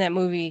I've seen that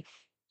movie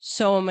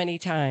so many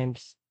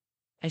times,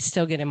 I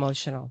still get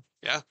emotional.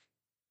 Yeah.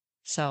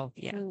 So,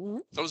 yeah. Mhm.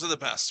 Those are the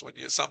best when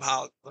you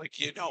somehow like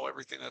you know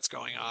everything that's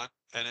going on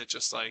and it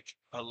just like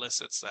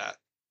elicits that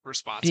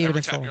response every time.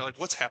 Beautiful. You're like,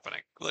 what's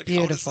happening? Like,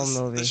 Beautiful how does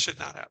movie. this should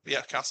not happen?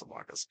 Yeah,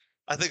 Casablanca's.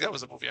 I think that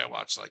was a movie I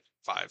watched like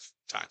 5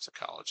 times in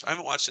college. I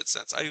haven't watched it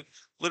since. I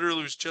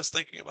literally was just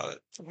thinking about it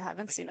Yeah, I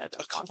haven't seen it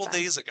in a couple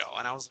days ago,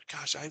 and I was like,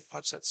 gosh, I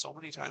watched that so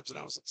many times when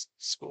I was in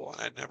school,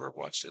 and I'd never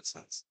watched it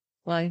since.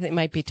 Well, I think it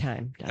might be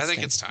time. I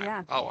think Dustyn. it's time.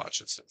 Yeah. I'll watch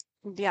it soon.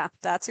 Yeah,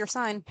 that's your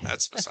sign.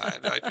 That's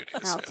beside. I do need to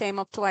Now see it it. came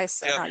up twice,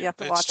 so Yep, now you have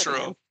to it's watch it true.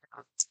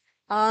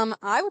 again.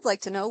 I would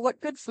like to know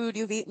what good food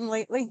you've eaten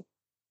lately.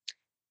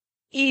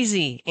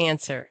 Easy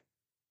answer.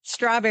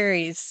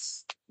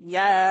 Strawberries.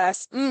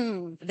 Yes.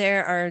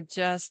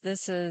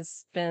 This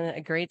has been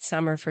a great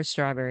summer for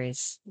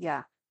strawberries.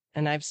 Yeah.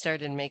 And I've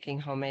started making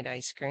homemade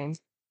ice cream.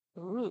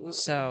 Ooh.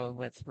 So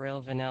with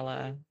real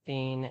vanilla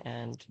bean,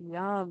 and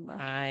Yum.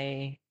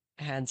 I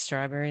had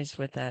strawberries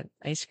with that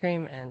ice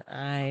cream, and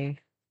I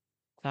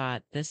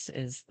thought this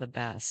is the This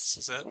best.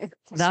 is it. The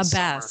This is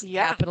summer. best.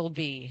 Yeah. Capital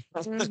B.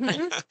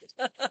 Mhm.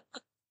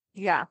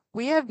 Yeah,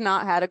 we have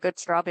not had a good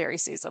strawberry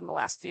season the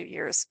last few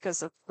years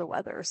because of the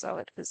weather. So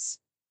it was.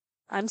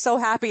 I'm so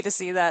happy to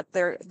see that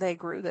they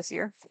grew this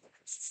year.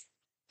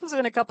 There's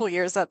been a couple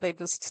years that they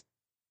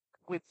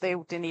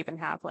didn't even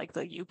have like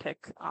the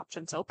U-pick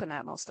options open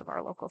at most of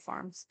our local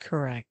farms.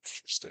 Correct.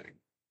 Interesting.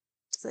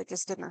 So they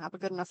just didn't have a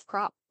good enough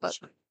crop. But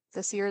Sure.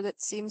 this year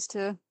that seems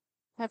to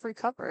have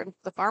recovered.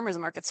 The farmers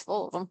market's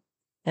full of them.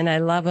 And I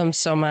love them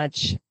so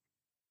much.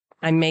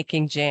 I'm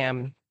making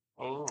jam.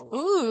 Oh,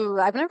 Ooh,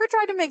 I've never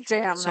tried to make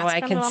jam. So That's I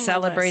kind of can on my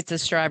celebrate list. the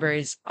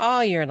strawberries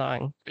all year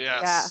long.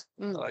 yes.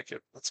 Yeah. I like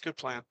it. That's a good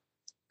plan.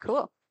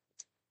 Cool.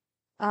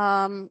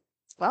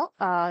 Well,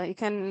 you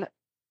can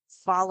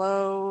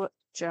follow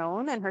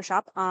Joan and her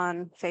shop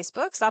on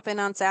Facebook. Stop in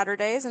on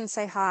Saturdays and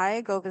say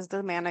hi. Go visit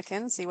the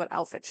mannequin, see what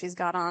outfit she's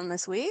got on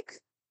this week.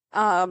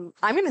 I'm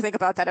going to think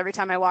about that every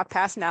time I walk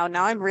past now.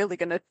 Now I'm really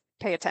going to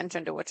pay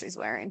attention to what she's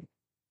wearing.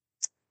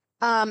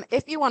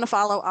 If you want to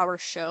follow our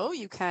show,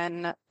 you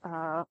can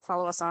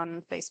follow us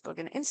on Facebook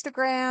and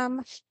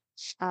Instagram.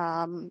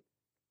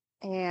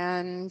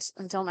 And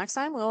until next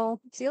time, we'll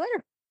see you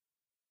later.